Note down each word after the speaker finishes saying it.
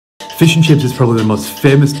Fish and chips is probably the most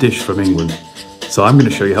famous dish from England, so I'm going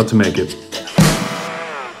to show you how to make it.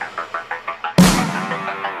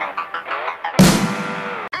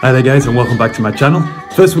 Hi there guys, and welcome back to my channel.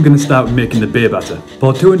 First we're going to start with making the beer batter.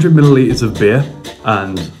 Pour 200 millilitres of beer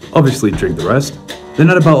and obviously drink the rest. Then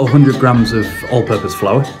add about 100 grams of all-purpose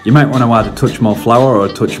flour. You might want to add a touch more flour or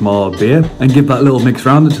a touch more beer and give that little mix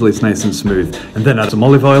round until it's nice and smooth. And then add some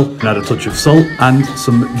olive oil and add a touch of salt and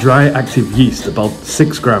some dry active yeast, about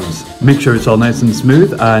 6 grams. Make sure it's all nice and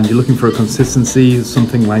smooth and you're looking for a consistency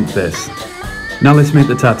something like this. Now let's make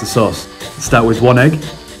the tartar sauce. Start with 1 egg,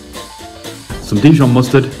 some Dijon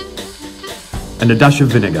mustard and a dash of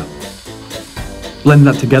vinegar. Blend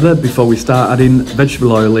that together before we start adding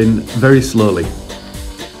vegetable oil in very slowly.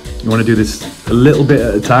 You want to do this a little bit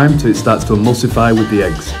at a time till it starts to emulsify with the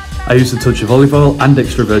eggs. I use a touch of olive oil and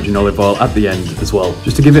extra virgin olive oil at the end as well,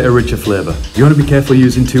 just to give it a richer flavour. You want to be careful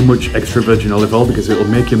using too much extra virgin olive oil because it will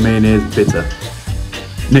make your mayonnaise bitter.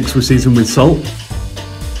 Next we season with salt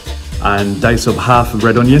and dice up half a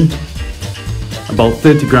red onion, about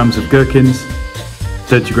 30 grams of gherkins,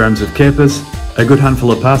 30 grams of capers, a good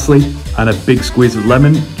handful of parsley and a big squeeze of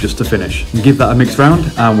lemon just to finish. And give that a mix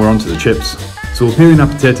round and we're on to the chips. So we're peeling our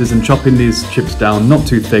potatoes and chopping these chips down not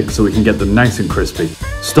too thick so we can get them nice and crispy.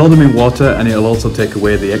 Store them in water and it'll also take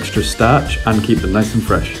away the extra starch and keep them nice and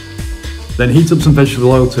fresh. Then heat up some vegetable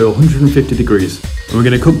oil to 150 degrees and we're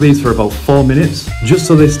going to cook these for about 4 minutes just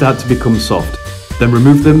so they start to become soft. Then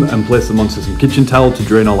remove them and place them onto some kitchen towel to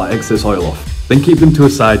drain all that excess oil off. Then keep them to a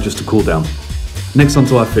side just to cool down. Next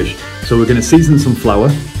onto our fish. So we're going to season some flour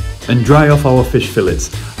and dry off our fish fillets.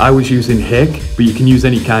 I was using hake, but you can use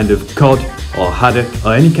any kind of cod or haddock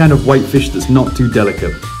or any kind of white fish that's not too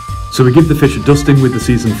delicate. So we give the fish a dusting with the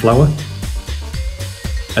seasoned flour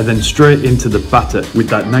and then straight into the batter with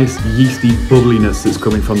that nice yeasty bubbliness that's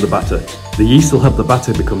coming from the batter. The yeast will help the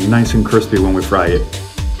batter become nice and crispy when we fry it.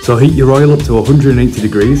 So heat your oil up to 180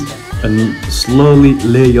 degrees and slowly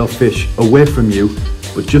lay your fish away from you,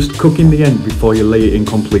 but just cook in the end before you lay it in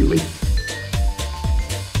completely.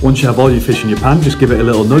 Once you have all your fish in your pan, just give it a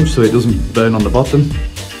little nudge so it doesn't burn on the bottom.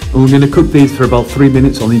 And we're going to cook these for about 3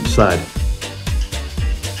 minutes on each side.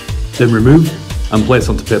 Then remove and place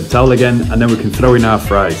onto paper towel again, and then we can throw in our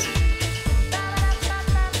fries.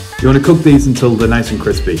 You want to cook these until they're nice and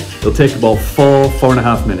crispy. It'll take about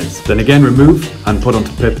 4–4.5 minutes. Then again remove and put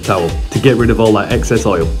onto paper towel to get rid of all that excess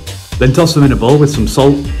oil. Then toss them in a bowl with some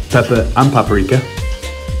salt, pepper and paprika.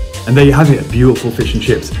 And there you have it, beautiful fish and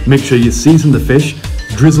chips. Make sure you season the fish,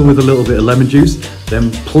 drizzle with a little bit of lemon juice,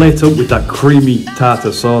 then plate up with that creamy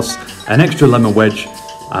tartar sauce, an extra lemon wedge,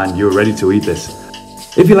 and you're ready to eat this.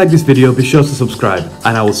 If you like this video, be sure to subscribe,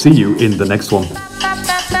 and I will see you in the next one.